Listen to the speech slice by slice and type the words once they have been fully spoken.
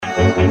All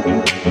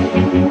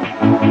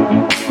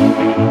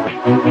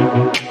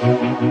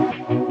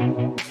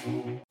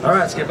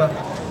right, Skipper.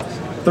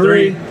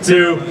 3,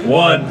 2,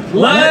 1.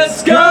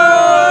 Let's go! We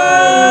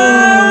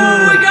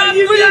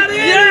got it!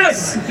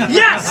 Yes!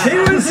 Yes! He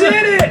was in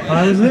it!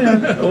 I was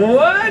in.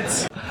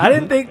 What? I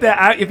didn't think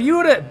that. If you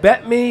would have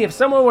bet me, if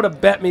someone would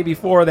have bet me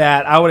before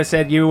that, I would have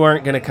said you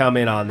weren't going to come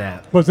in on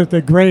that. Was it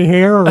the gray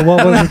hair or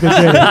what was it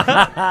that did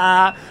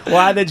it?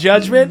 Why the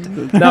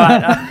judgment?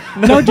 No,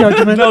 No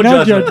judgment. No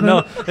judgment.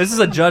 No, this is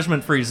a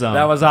judgment-free zone.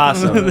 that was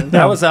awesome.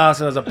 That was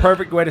awesome. It was a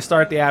perfect way to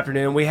start the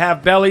afternoon. We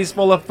have bellies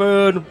full of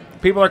food.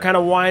 People are kind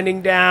of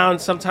winding down.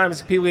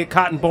 Sometimes people get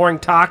caught in boring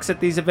talks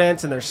at these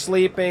events, and they're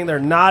sleeping. They're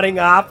nodding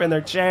off in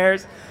their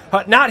chairs.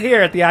 But not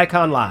here at the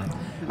Icon Live.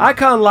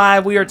 Icon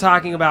Live, we are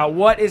talking about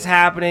what is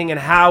happening and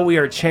how we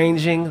are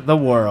changing the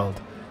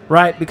world,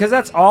 right? Because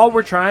that's all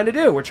we're trying to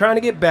do. We're trying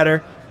to get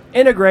better.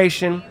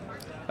 Integration,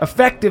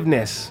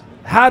 effectiveness.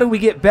 How do we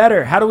get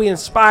better? How do we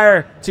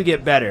inspire to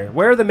get better?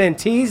 Where are the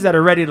mentees that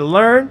are ready to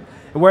learn?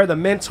 And where are the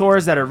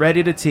mentors that are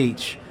ready to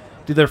teach?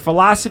 Do their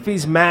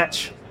philosophies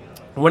match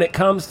when it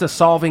comes to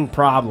solving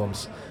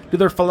problems? Do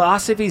their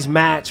philosophies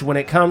match when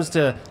it comes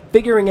to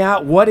figuring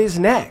out what is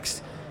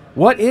next?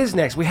 What is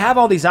next? We have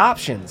all these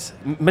options.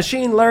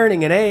 Machine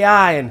learning and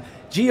AI and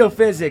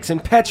geophysics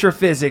and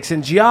petrophysics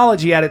and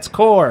geology at its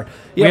core.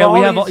 We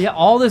have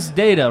all this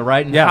data,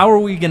 right? And how are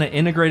we going to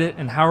integrate it,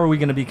 and how are we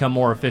going to become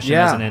more efficient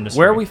as an industry?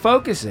 Where are we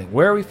focusing?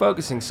 Where are we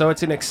focusing? So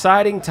it's an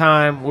exciting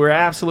time. We're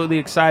absolutely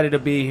excited to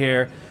be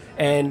here.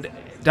 And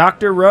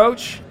Dr.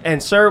 Roche,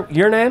 and sir,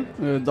 your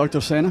name? Dr.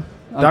 Sena.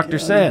 Dr.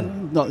 Sena.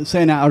 No,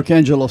 Sena,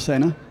 Archangelo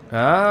Sena.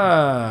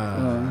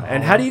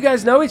 And how do you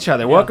guys know each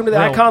other? Welcome to the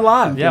Icon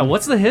Live. Yeah,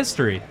 what's the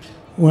history?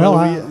 Well,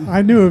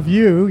 I knew of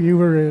you. You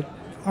were at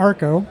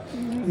ARCO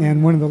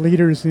and one of the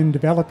leaders in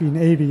developing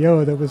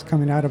AVO that was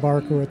coming out of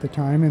ARCO at the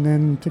time. And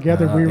then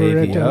together we were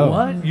AVO. at...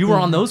 What? You were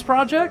on those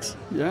projects?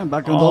 Yeah,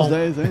 back in those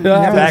days. Eh?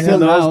 Back in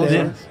those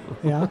days.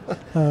 Yeah.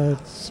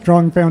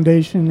 Strong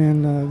foundation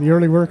in the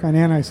early work on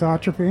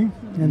anisotropy.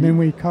 And then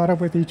we caught up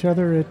with each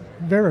other at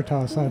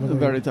Veritas, I believe.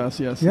 Veritas,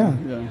 yes. Yeah.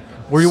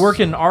 Were you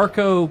working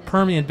ARCO,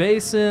 Permian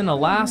Basin,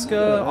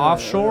 Alaska,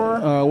 offshore?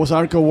 It was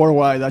ARCO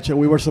worldwide. Actually,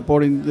 we were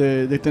supporting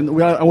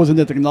I was in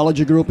the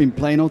technology group in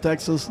Plano,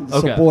 Texas,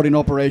 supporting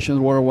operations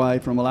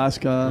worldwide from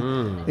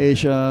Alaska,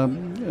 Asia,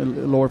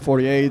 lower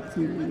 48,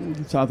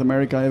 South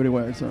America,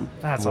 everywhere. So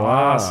that's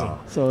awesome.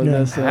 So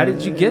that's, how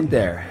did you get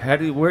there?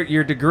 Where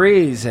your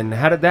degrees and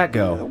how did that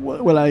go?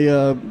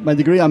 Well, my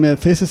degree, I'm a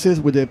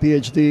physicist with a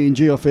PhD in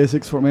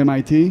geophysics from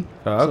MIT.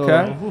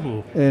 Okay.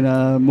 So,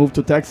 and moved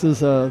to Texas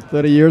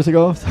 30 years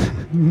ago.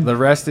 The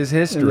rest is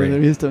history.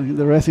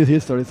 The rest is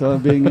history. So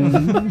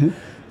being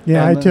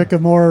I took a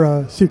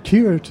more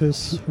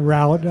circuitous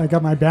route. I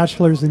got my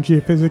bachelor's in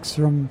geophysics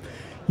from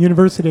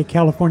University of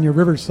California,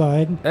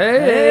 Riverside.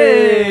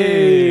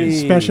 Hey!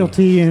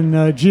 Specialty in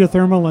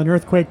geothermal and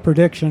earthquake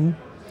prediction.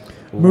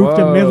 Moved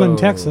to Midland,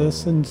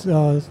 Texas, and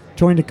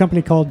joined a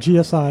company called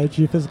GSI,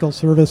 Geophysical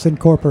Service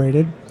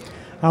Incorporated.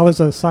 I was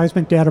a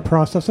seismic data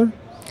processor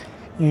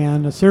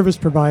and a service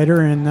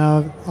provider, and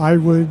I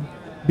would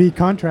be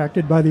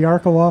contracted by the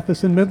ARCO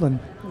office in Midland.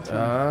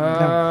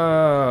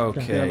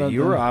 Okay.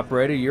 You were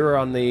operator. You were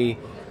on the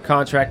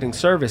contracting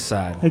service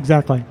side.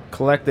 Exactly.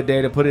 Collect the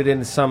data, put it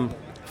into some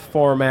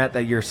format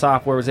that your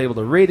software was able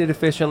to read it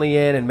efficiently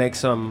in and make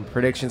some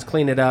predictions,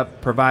 clean it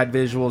up, provide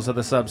visuals of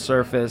the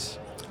subsurface.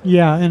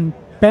 Yeah, and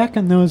back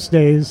in those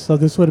days, so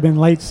this would have been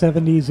late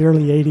 70s,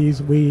 early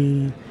 80s,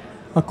 we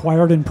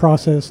acquired and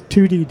processed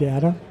 2D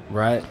data.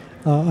 Right.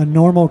 A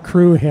normal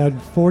crew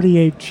had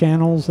 48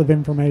 channels of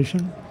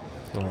information,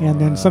 and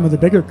then some of the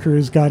bigger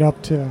crews got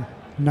up to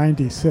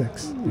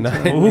 96.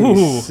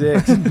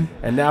 96.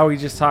 And now we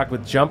just talked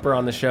with Jumper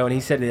on the show, and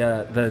he said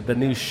the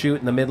new chute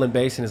in the Midland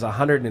Basin is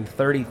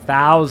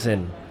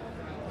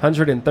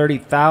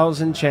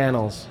 130,000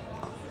 channels.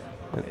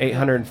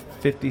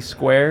 850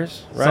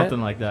 squares, right?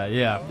 Something like that,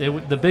 yeah.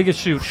 The biggest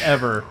chute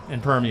ever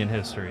in Permian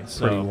history.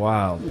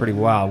 So. Pretty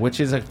wild, which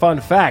is a fun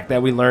fact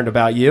that we learned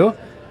about you.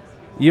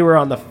 You were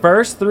on the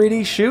first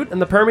 3D chute in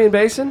the Permian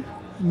Basin?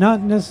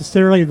 Not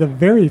necessarily the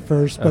very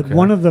first, but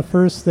one of the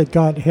first that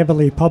got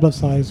heavily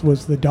publicized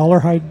was the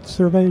Dollarhide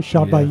survey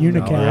shot by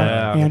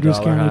Unicap, Andrews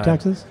County,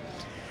 Texas.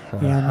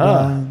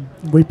 And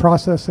we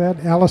processed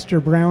that. Alistair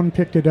Brown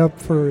picked it up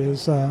for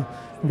his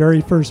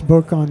very first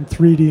book on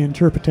 3D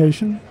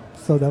interpretation.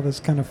 So that was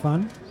kind of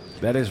fun.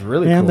 That is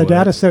really cool. And the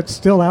data set's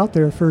still out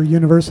there for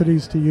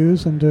universities to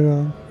use and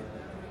to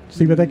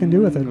see what they can do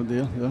with it. Good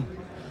deal,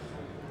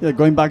 yeah,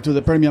 going back to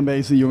the Permian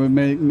Basin, you were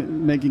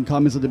making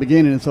comments at the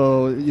beginning.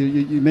 So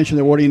you mentioned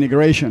the word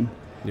integration.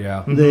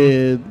 Yeah.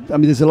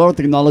 There's a lot of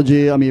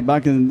technology. Even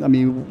back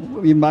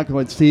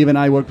when Steve and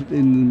I worked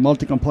in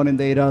multi-component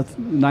data,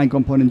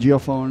 9-component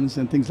geophones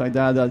and things like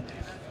that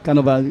kind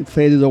of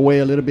faded away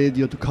a little bit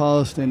due to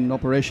cost and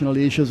operational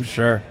issues.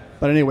 Sure.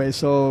 But anyway,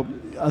 so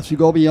as you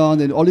go beyond,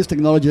 and all these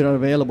technologies are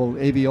available,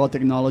 AVO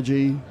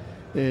technology,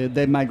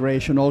 data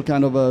migration, all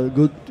kind of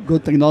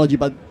good technology,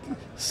 but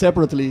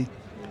separately,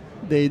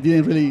 they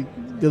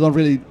don't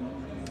really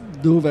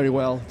do very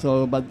well.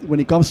 So, but when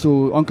it comes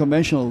to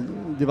unconventional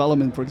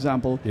development, for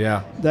example,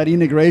 that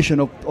integration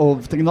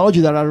of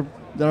technology that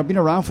have been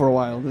around for a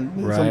while.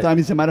 Right.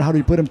 Sometimes it's a matter how do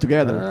you put them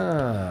together,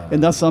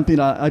 and that's something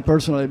I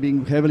personally have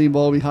been heavily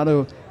involved in, how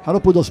to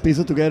put those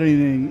pieces together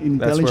in an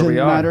intelligent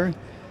manner,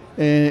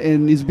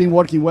 and it's been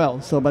working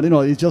well. So, but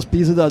it's just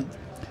pieces that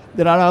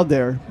are out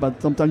there,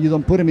 but sometimes you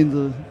don't put them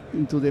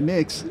into the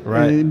mix,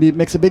 and it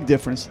makes a big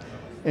difference.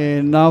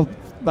 And now,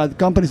 but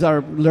companies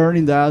are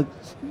learning that,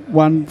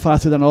 one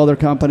faster than another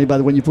company,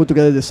 but when you put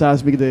together the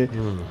seismic,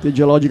 the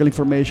geological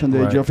information, the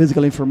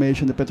geophysical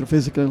information, the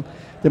petrophysical,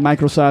 the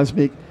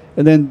microseismic,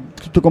 and then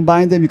to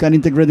combine them, you can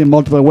integrate in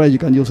multiple ways. You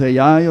can use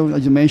AI, or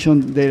as you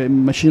mentioned, the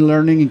machine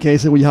learning in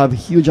cases where you have a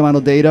huge amount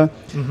of data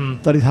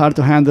that is hard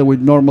to handle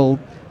with normal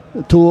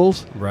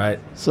tools. Right.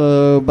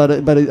 So, but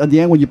at the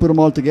end, when you put them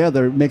all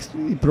together,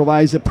 it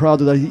provides a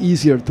product that is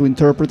easier to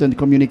interpret and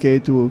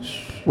communicate to,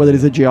 whether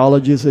it's a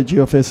geologist, a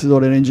geophysicist,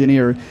 or an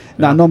engineer.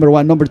 Now, number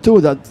one. Number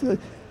two, that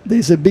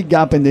there's a big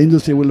gap in the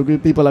industry. We look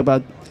at people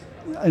about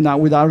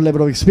with our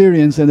level of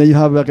experience, and then you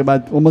have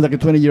almost like a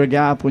 20-year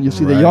gap when you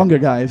see the younger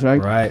guys,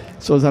 right? Right.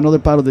 So it's another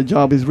part of the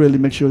job is really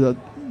make sure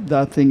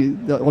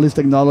that all this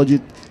technology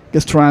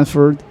gets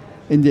transferred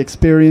in the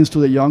experience to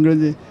the younger,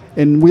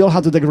 and we all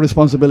have to take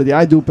responsibility.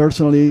 I do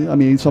personally. I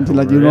mean, something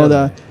like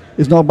that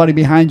there's nobody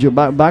behind you.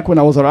 Back when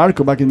I was at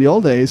Arco, back in the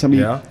old days, I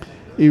mean,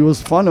 it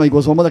was fun. It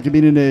was almost like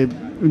being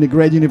in a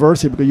great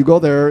university, because you go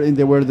there and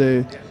they were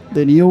the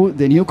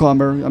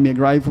newcomer. I mean, I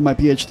graduated from my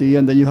PhD,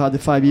 and then you had the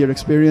 5-year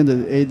experience, the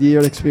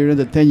 8-year experience,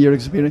 the 10-year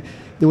experience.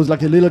 There was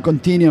like a little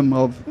continuum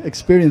of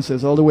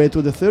experiences all the way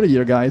to the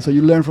 30-year guys. So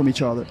you learn from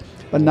each other.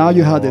 But now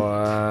you have the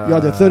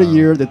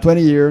 30-year, the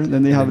 20-year,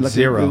 then they have like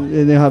zero,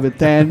 and they have a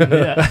 10,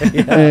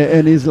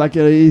 and it's like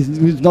it's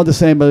not the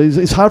same. But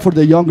it's hard for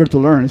the younger to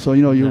learn. So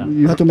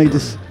you have to make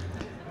this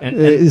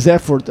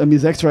effort. I mean,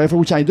 this extra effort,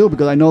 which I do,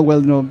 because I know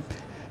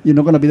you're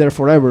not going to be there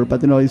forever,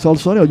 but it's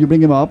also you bring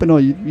them up,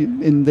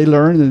 and they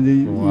learn,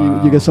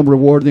 and you get some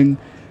rewarding.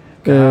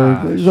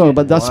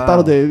 But that's part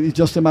of it's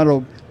just a matter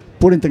of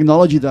putting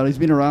technology that has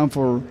been around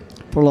for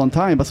a long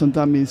time. But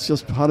sometimes it's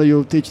just how do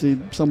you teach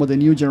some of the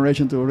new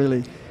generation to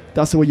really.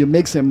 That's the way you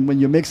mix them.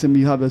 When you mix them,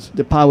 you have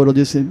the power of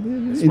this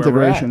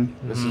integration.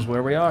 This is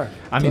where we are.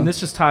 I mean, this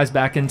just ties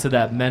back into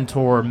that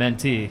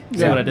mentor-mentee.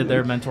 See what I did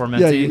there?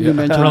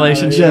 Mentor-mentee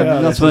relationship.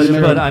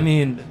 But I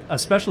mean,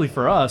 especially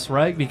for us,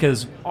 right?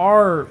 Because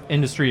our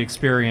industry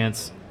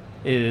experience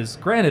is,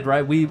 granted,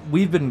 right?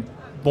 We've been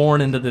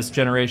born into this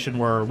generation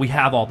where we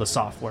have all the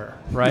software,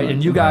 right?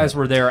 And you guys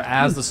were there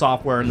as the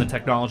software and the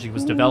technology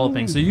was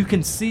developing, so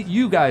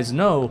you guys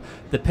know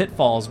the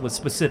pitfalls with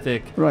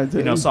specific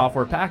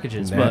software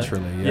packages.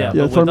 Naturally,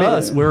 but with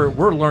us,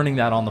 we're learning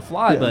that on the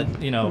fly.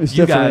 But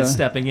you guys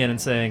stepping in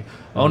and saying,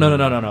 oh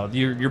no,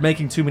 you're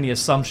making too many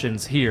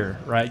assumptions here,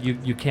 right?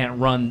 You can't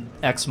run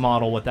X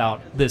model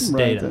without this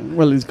data.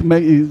 Well,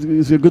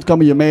 it's a good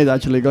comment you made,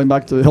 actually, going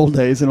back to the old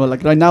days.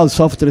 Like right now,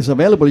 software is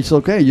available. It's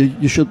okay.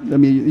 You should. I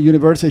mean,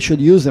 universities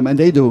should use them, and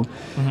they do.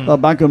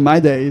 Back in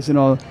my days,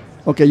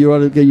 okay, you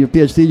are getting your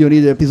PhD, you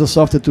need a piece of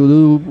software to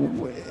do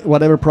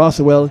whatever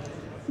process. Well,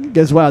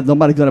 guess what?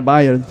 Nobody's gonna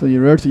buy it. So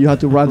you have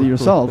to write it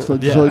yourself. So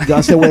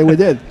that's the way we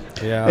did.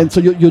 And so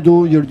you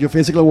do your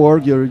physical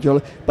work,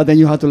 but then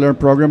you have to learn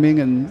programming,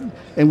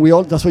 and we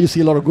all. That's why you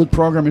see a lot of good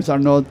programmers are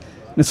not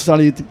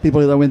necessarily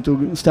people that went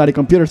to study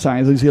computer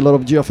science. You see a lot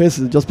of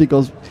geophysicists, just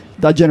because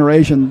that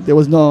generation there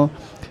was no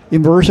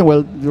inversion.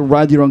 Well, you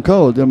write your own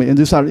code. I mean, and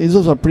this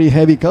is a pretty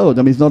heavy code.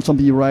 I mean, it's not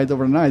something you write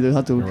overnight. You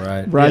have to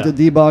write it,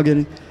 debug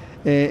it,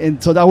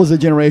 and so that was the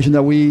generation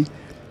that we.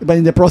 But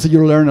in the process,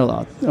 you learn a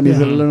lot. I mean,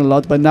 you learn a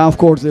lot. But now, of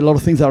course, a lot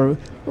of things are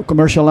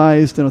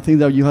commercialized. Things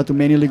that you have to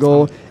manually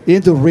go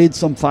in to read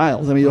some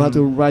files. I mean, you have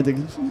to write the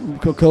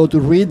code to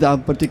read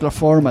that particular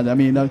format. I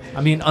mean,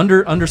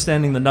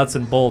 understanding the nuts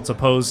and bolts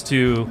opposed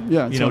to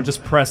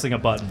just pressing a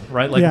button,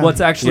 right? Like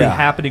what's actually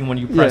happening when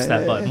you press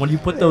that button. When you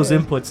put those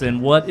inputs in,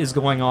 what is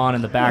going on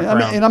in the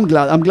background? And I'm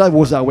glad it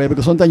was that way,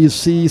 because sometimes you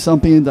see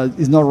something that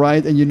is not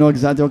right, and you know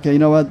exactly. Okay, you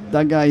know what?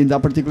 That guy in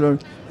that particular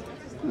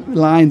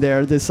line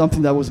there's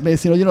something that was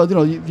missing.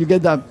 You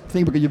get that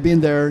thing because you've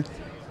been there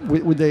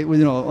with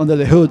under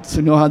the hood, so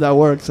you know how that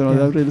works.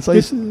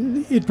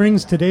 It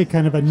brings today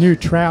kind of a new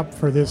trap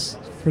for this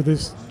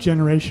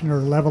generation or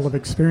level of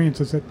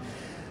experiences. That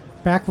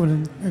back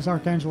when, as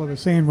Arcangelo was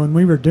saying, when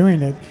we were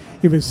doing it,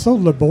 it was so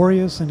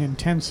laborious and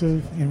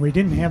intensive, and we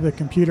didn't have the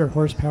computer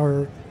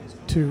horsepower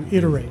to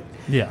iterate.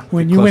 Yeah.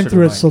 When you went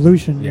through a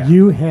solution,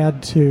 you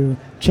had to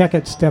check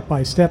it step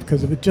by step,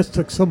 because it just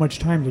took so much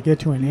time to get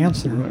to an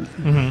answer.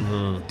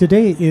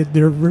 Today,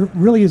 there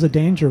really is a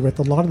danger with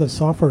a lot of the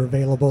software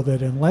available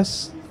that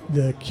unless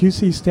the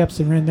QC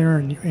steps are in there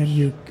and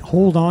you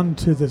hold on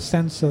to the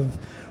sense of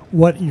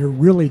what you're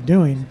really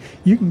doing,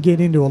 you can get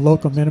into a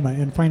local minima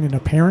and find an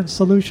apparent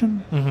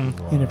solution.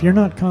 And if you're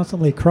not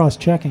constantly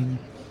cross-checking,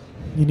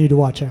 you need to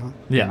watch out.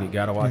 You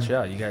got to watch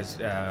out. You guys,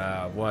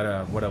 what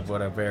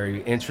a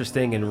very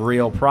interesting and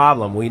real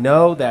problem. We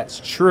know that's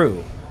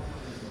true,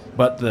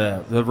 but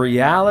the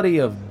reality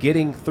of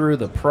getting through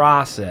the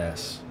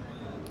process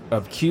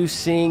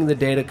QCing the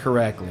data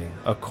correctly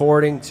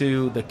according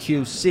to the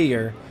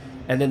QCer,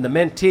 and then the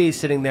mentee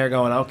sitting there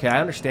going, okay, I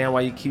understand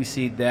why you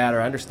QC'd that,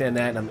 or I understand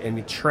that,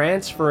 and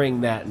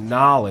transferring that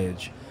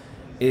knowledge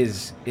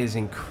is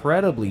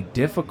incredibly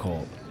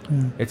difficult.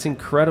 It's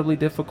incredibly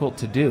difficult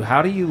to do.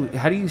 How do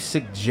you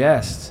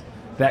suggest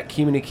that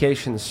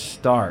communication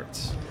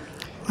starts?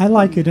 I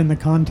like it in the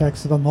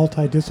context of a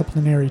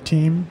multidisciplinary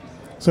team.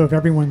 So if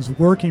everyone's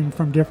working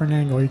from different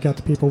angles, you got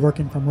the people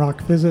working from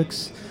rock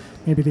physics,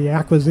 maybe the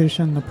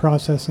acquisition, the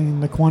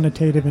processing, the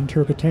quantitative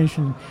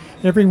interpretation.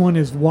 Everyone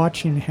is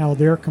watching how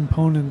their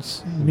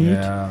components meet.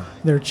 Yeah.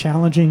 They're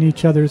challenging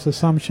each other's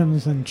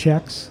assumptions and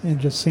checks and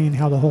just seeing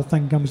how the whole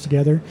thing comes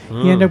together.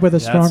 You end up with a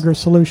stronger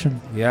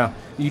solution. Yeah.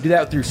 You do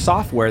that through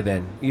software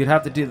then. You'd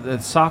have to do the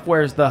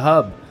software is the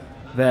hub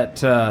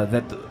that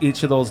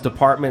each of those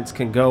departments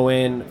can go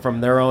in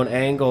from their own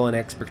angle and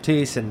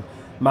expertise and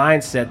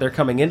mindset. They're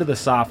coming into the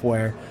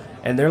software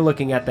and they're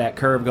looking at that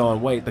curve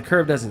going, wait, the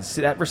curve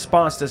that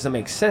response doesn't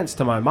make sense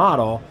to my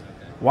model.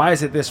 Why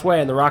is it this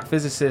way? And the rock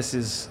physicist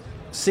is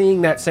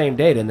seeing that same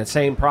data in the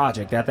same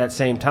project at that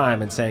same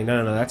time and saying,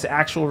 no, that's the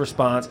actual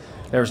response.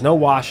 There was no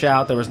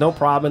washout. There was no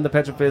problem in the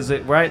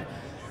petrophysics, right?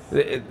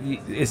 Do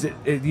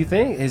you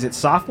think, is it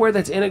software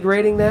that's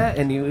integrating that?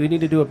 And we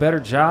need to do a better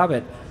job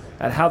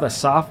at how the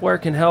software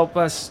can help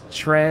us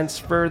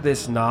transfer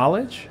this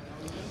knowledge?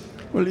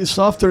 Well, the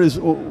software is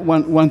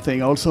one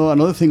thing. Also,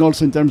 another thing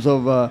also in terms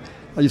of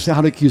you say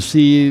how to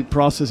QC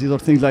processes or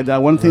things like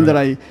that. One thing that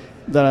I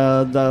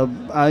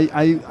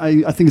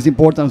think is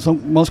important.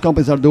 Most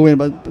companies are doing,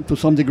 but to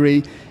some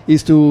degree,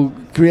 is to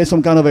create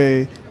some kind of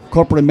a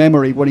corporate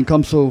memory when it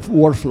comes to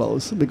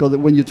workflows. Because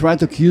when you try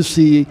to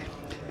QC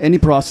any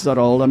process at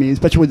all, I mean,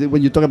 especially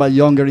when you talk about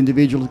younger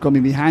individuals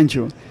coming behind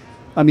you,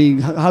 I mean,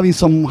 having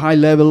some high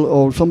level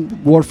or some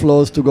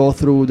workflows to go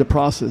through the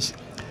process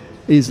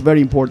is very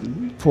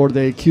important for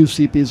the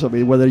QC piece of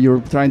it, whether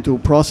you're trying to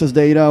process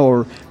data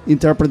or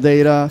interpret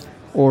data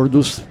or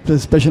do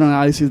special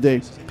analysis.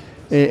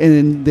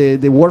 And the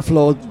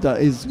workflow that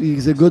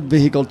is a good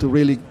vehicle to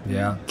really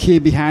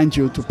keep behind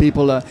you to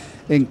people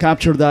and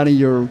capture that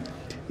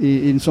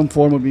in some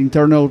form of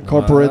internal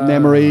corporate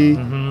memory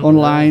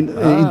online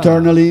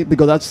internally,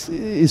 because that's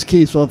is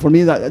key. So for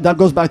me, that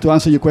goes back to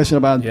answer your question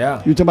about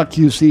you talk about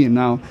QC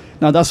now.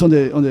 Now that's on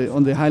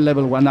the high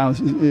level one. Now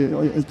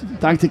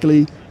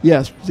tactically,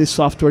 yes, this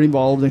software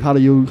involved, and how do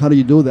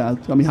you do that?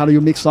 I mean, how do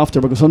you mix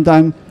software? Because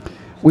sometimes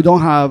we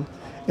don't have,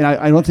 and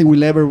I don't think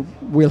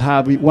we'll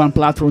have one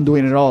platform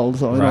doing it all.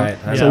 So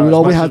so we'll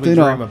always have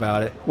to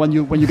about it. when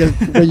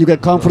you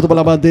get comfortable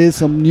about this,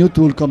 some new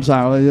tool comes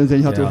out. And then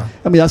you have to.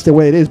 I mean, that's the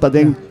way it is. But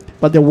then,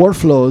 but the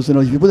workflows,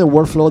 if you put a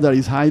workflow that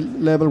is high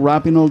level,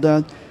 wrapping all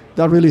that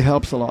really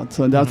helps a lot.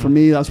 So that for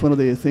me, that's one of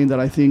the things that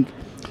I think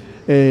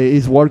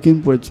is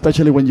working. With,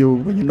 especially when you're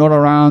not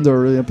around,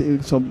 or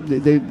some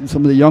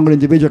of the younger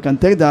individual can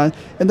take that,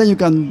 and then you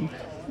can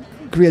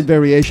create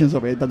variations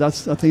of it. But I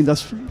think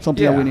that's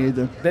something that we need.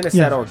 Then it's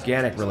that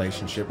organic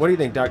relationship. What do you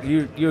think, Doc?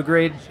 You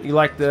agreed? You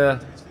like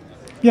the...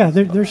 Yeah,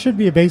 there should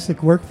be a basic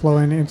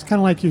workflow, and it's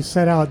kind of like you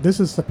set out, this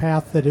is the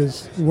path that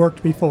has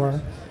worked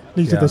before.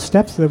 These are the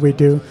steps that we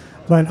do.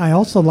 But I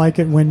also like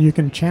it when you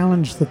can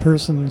challenge the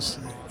person's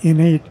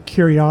innate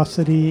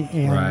curiosity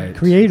and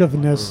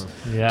creativeness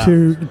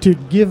to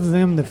give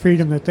them the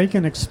freedom that they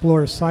can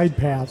explore side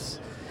paths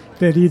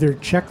that either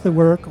check the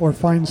work or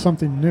find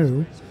something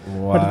new.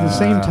 Wow. But at the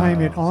same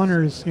time, it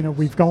honors,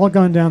 we've all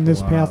gone down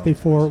this path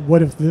before.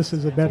 What if this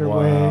is a better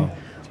way?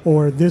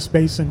 Or this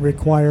basin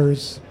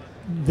requires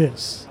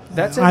this.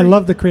 I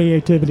love the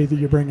creativity that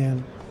you bring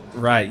in.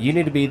 Right. You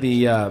need to be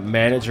the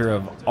manager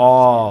of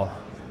all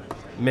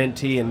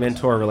mentee and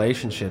mentor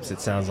relationships,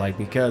 it sounds like,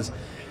 because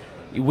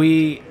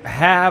we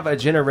have a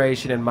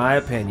generation, in my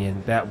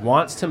opinion, that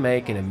wants to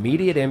make an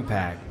immediate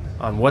impact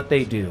on what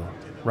they do.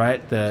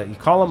 Right? You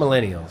call them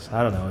millennials.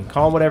 I don't know. You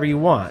call them whatever you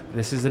want.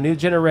 This is a new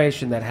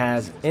generation that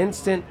has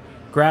instant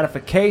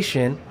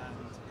gratification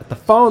at the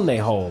phone they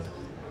hold.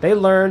 They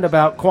learned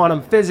about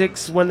quantum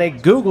physics when they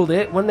Googled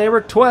it when they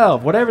were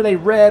 12. Whatever they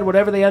read,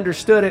 whatever they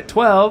understood at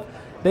 12,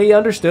 they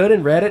understood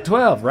and read at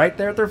 12, right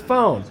there at their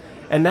phone.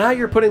 And now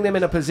you're putting them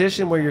in a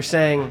position where you're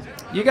saying,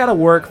 you got to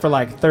work for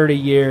like 30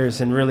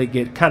 years and really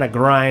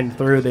grind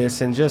through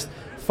this and just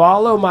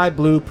follow my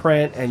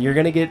blueprint, and you're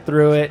going to get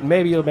through it. And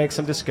maybe you'll make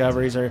some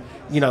discoveries, or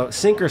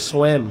sink or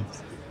swim.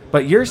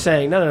 But you're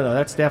saying no,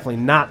 that's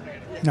definitely not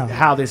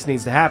how this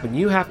needs to happen.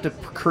 You have to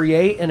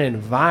create an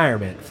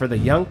environment for the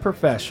young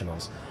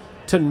professionals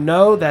to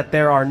know that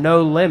there are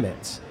no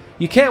limits.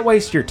 You can't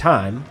waste your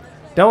time.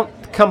 Don't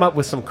come up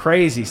with some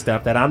crazy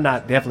stuff that I'm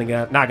definitely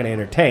not going to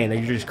entertain.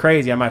 You're just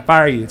crazy. I might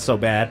fire you. It's so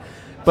bad.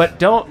 But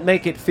don't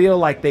make it feel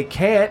like they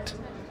can't.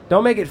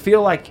 Don't make it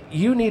feel like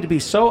you need to be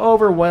so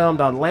overwhelmed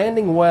on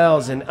landing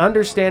wells and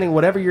understanding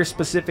whatever your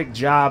specific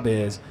job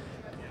is.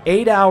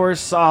 8 hours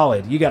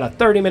solid. You got a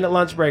 30-minute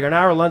lunch break or an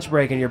hour lunch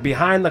break, and you're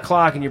behind the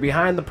clock and you're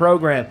behind the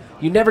program.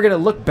 You're never going to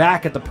look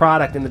back at the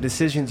product and the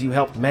decisions you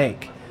helped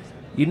make.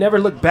 You never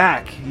look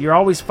back. You're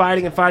always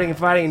fighting and fighting and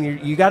fighting,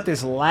 and you got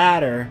this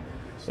ladder.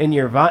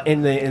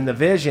 in the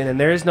vision, and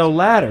there is no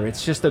ladder.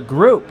 It's just a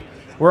group.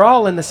 We're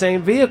all in the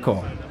same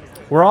vehicle.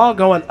 We're all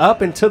going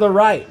up and to the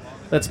right.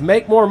 Let's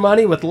make more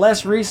money with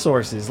less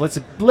resources. Let's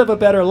live a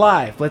better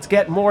life. Let's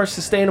get more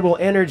sustainable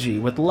energy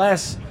with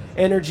less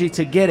energy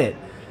to get it.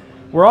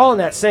 We're all in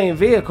that same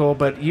vehicle,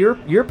 but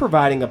you're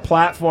providing a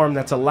platform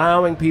that's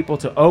allowing people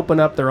to open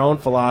up their own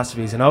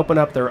philosophies and open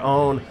up their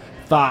own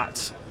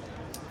thoughts.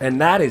 And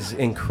that is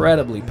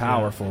incredibly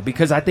powerful,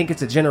 because I think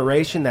it's a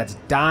generation that's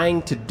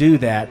dying to do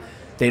that.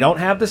 They don't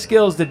have the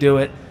skills to do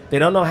it. They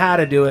don't know how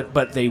to do it,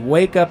 but they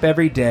wake up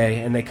every day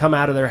and they come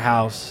out of their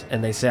house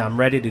and they say, I'm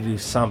ready to do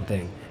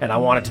something, and I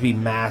want it to be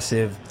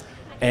massive.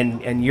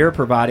 And you're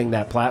providing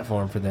that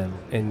platform for them,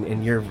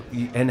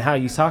 and how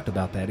you talked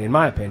about that. In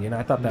my opinion,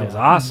 I thought that was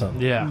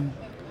awesome. Yeah.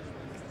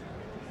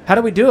 How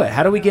do we do it?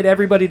 How do we get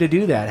everybody to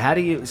do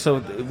that? So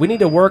we need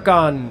to work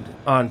on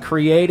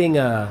creating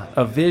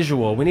a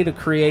visual. We need to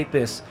create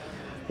this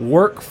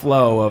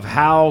workflow of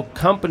how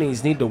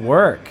companies need to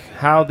work,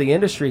 how the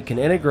industry can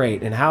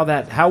integrate, and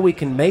how we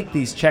can make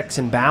these checks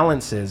and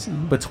balances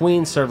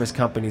between service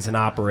companies and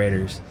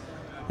operators.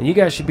 And you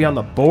guys should be on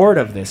the board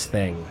of this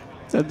thing.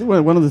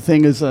 Well, one of the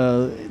things is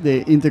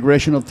the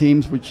integration of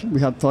teams, which we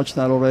have touched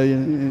that already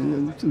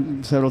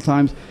several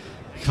times.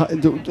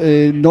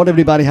 Not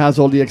everybody has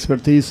all the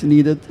expertise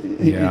needed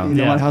in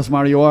what has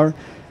Mario are.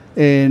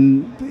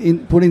 And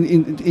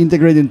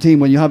integrating team,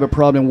 when you have a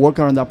problem, work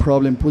around that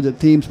problem, put the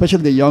team,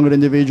 especially the younger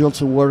individuals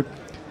who work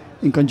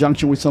in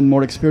conjunction with some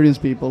more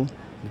experienced people,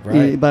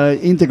 but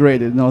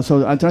integrated.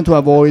 So I'm trying to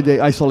avoid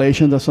the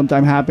isolation that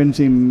sometimes happens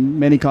in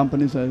many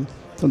companies.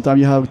 Sometimes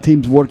you have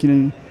teams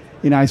working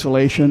in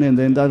isolation, and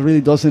then that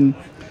really doesn't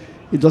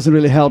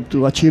really help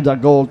to achieve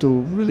that goal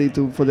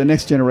for the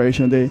next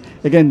generation.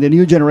 The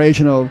new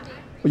generation of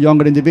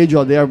younger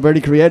individuals, they are very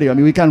creative. I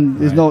mean,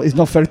 it's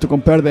not fair to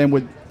compare them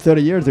with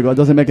 30 years ago. It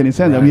doesn't make any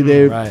sense. I mean,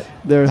 they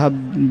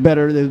have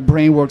better, their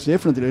brain works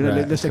differently.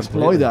 Let's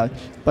exploit that.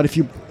 But if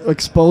you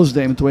expose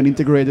them to an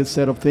integrated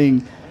set of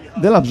things,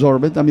 they'll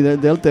absorb it. I mean,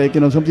 they'll take,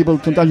 some people,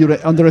 sometimes you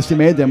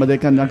underestimate them, but they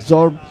can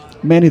absorb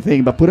many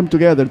things, but put them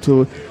together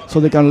so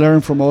they can learn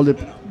from all the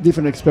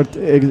different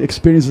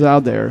experiences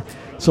out there.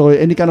 So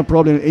any kind of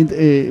problem,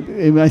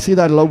 I see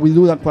that a lot. We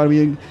do that quite a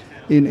bit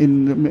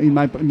in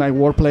my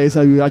workplace.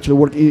 I actually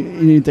work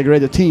in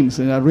integrated teams,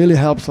 and that really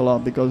helps a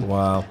lot, because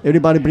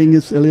everybody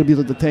brings a little bit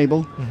to the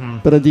table,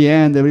 but at the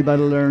end,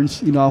 everybody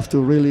learns enough to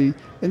really,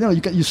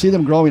 you see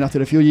them growing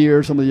after a few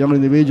years, some of the younger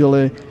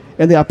individuals,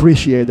 and they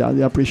appreciate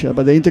that.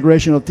 But the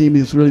integration of team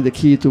is really the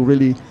key to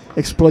really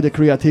exploit the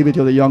creativity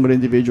of the younger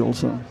individuals.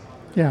 So.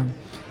 Yeah.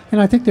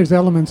 And I think there's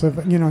elements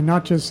of,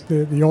 not just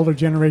the older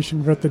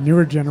generation, but the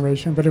newer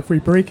generation. But if we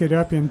break it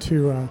up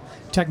into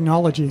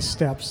technology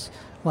steps,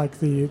 like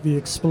the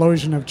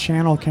explosion of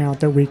channel count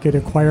that we could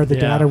acquire the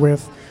data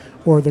with,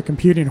 or the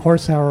computing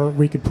horsepower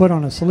we could put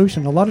on a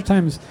solution, a lot of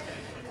times,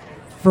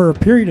 for a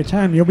period of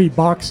time, you'll be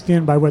boxed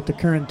in by what the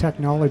current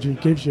technology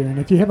gives you. And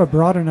if you have a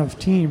broad enough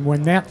team,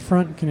 when that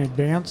front can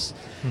advance,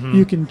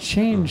 you can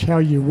change how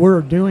you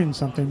were doing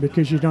something,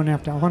 because you don't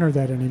have to honor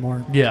that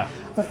anymore. Yeah.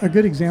 A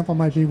good example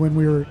might be when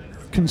we were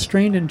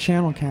constrained in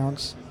channel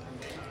counts,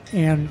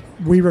 and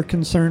we were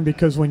concerned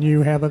because when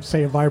you have,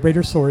 say, a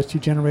vibrator source, you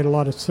generate a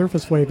lot of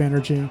surface wave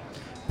energy,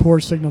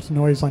 poor signal to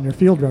noise on your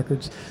field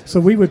records.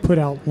 So we would put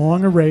out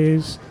long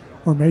arrays,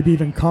 or maybe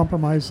even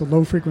compromise the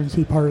low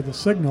frequency part of the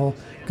signal,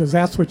 because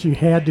that's what you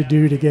had to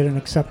do to get an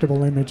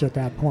acceptable image at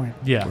that point.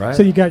 Yeah. Right.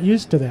 So you got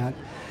used to that.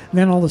 And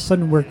then all of a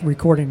sudden we're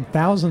recording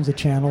thousands of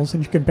channels,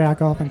 and you can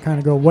back off and kind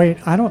of go, wait,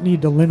 I don't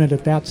need to limit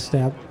at that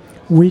step.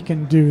 We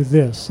can do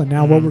this. And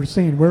now what we're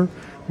seeing, we're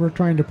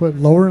trying to put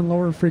lower and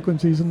lower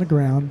frequencies in the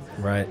ground.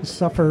 Right.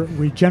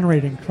 We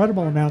generate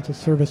incredible amounts of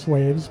service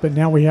waves, but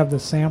now we have the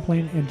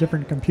sampling and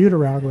different computer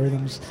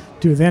algorithms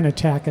to then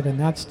attack it in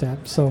that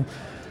step. So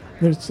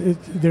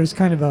there's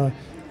kind of a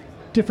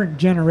different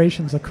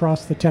generations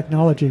across the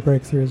technology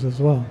breakthroughs as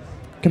well.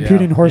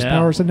 Computing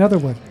horsepower is another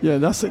one. Yeah,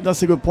 that's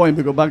a good point,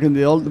 because back in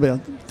the old,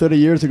 30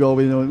 years ago,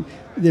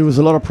 there was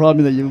a lot of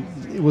problem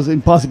that it was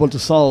impossible to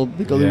solve,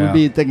 because it would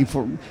be taking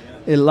for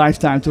a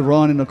lifetime to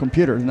run in a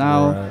computer.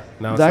 Now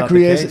that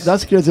creates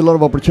a lot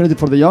of opportunity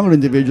for the younger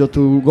individual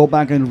to go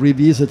back and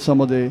revisit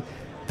some of the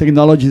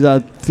technology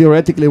that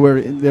theoretically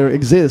there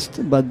exist,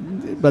 but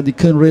they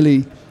couldn't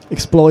really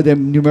exploit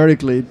them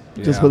numerically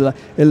just with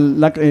a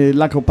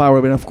lack of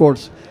power. But of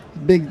course,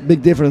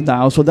 big difference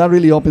now. So that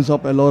really opens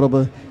up a lot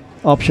of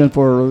option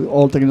for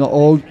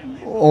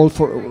all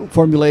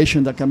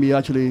formulation that can be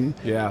actually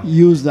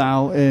used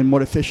now and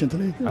more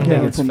efficiently. I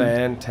think it's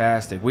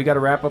fantastic. We got to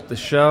wrap up the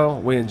show.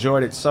 We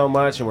enjoyed it so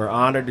much, and we're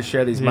honored to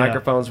share these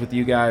microphones with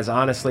you guys,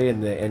 honestly,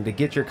 and to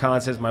get your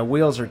concepts. My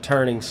wheels are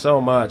turning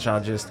so much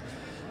on just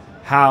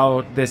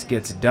how this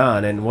gets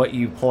done, and what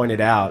you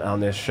pointed out on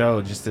this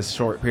show, just this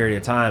short period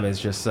of time, is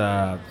just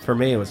for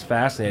me, it was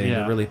fascinating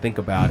to really think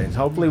about it. And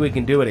hopefully we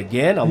can do it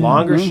again. A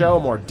longer show, a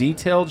more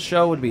detailed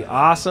show would be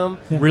awesome.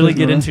 Yeah. Really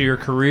get into your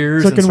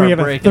careers. So and can start we have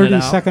a breaking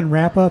 30-second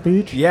wrap up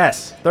each?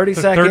 Yes, 30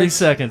 seconds. 30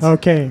 seconds.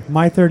 Okay,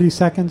 my 30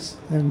 seconds,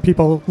 and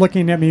people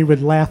looking at me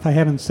would laugh. I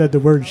haven't said the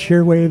word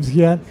shear waves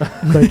yet,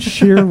 but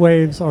shear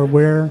waves are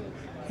where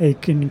an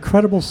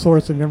incredible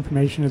source of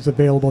information is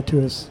available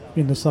to us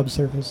in the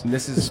subsurface, and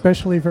this is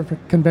especially for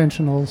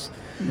conventionals.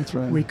 That's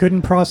right. We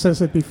couldn't process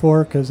it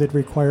before because it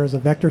requires a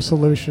vector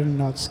solution,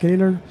 not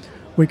scalar.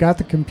 We got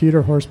the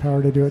computer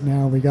horsepower to do it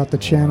now. We got the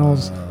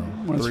channels.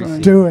 That's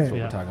right. Do it.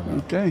 We're talking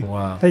about. Okay.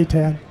 Wow. Hey,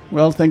 Tad.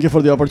 Well, thank you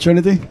for the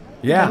opportunity.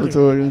 Yeah.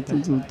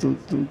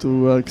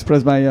 To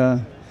express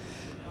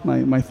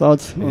my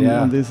thoughts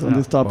on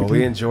this topic. Well,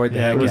 we enjoyed the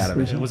heck out of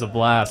it. It was a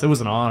blast. It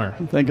was an honor.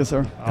 Thank you,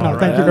 sir. No,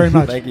 thank you very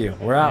much. Thank you.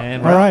 We're out.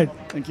 And all right.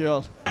 Thank you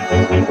all.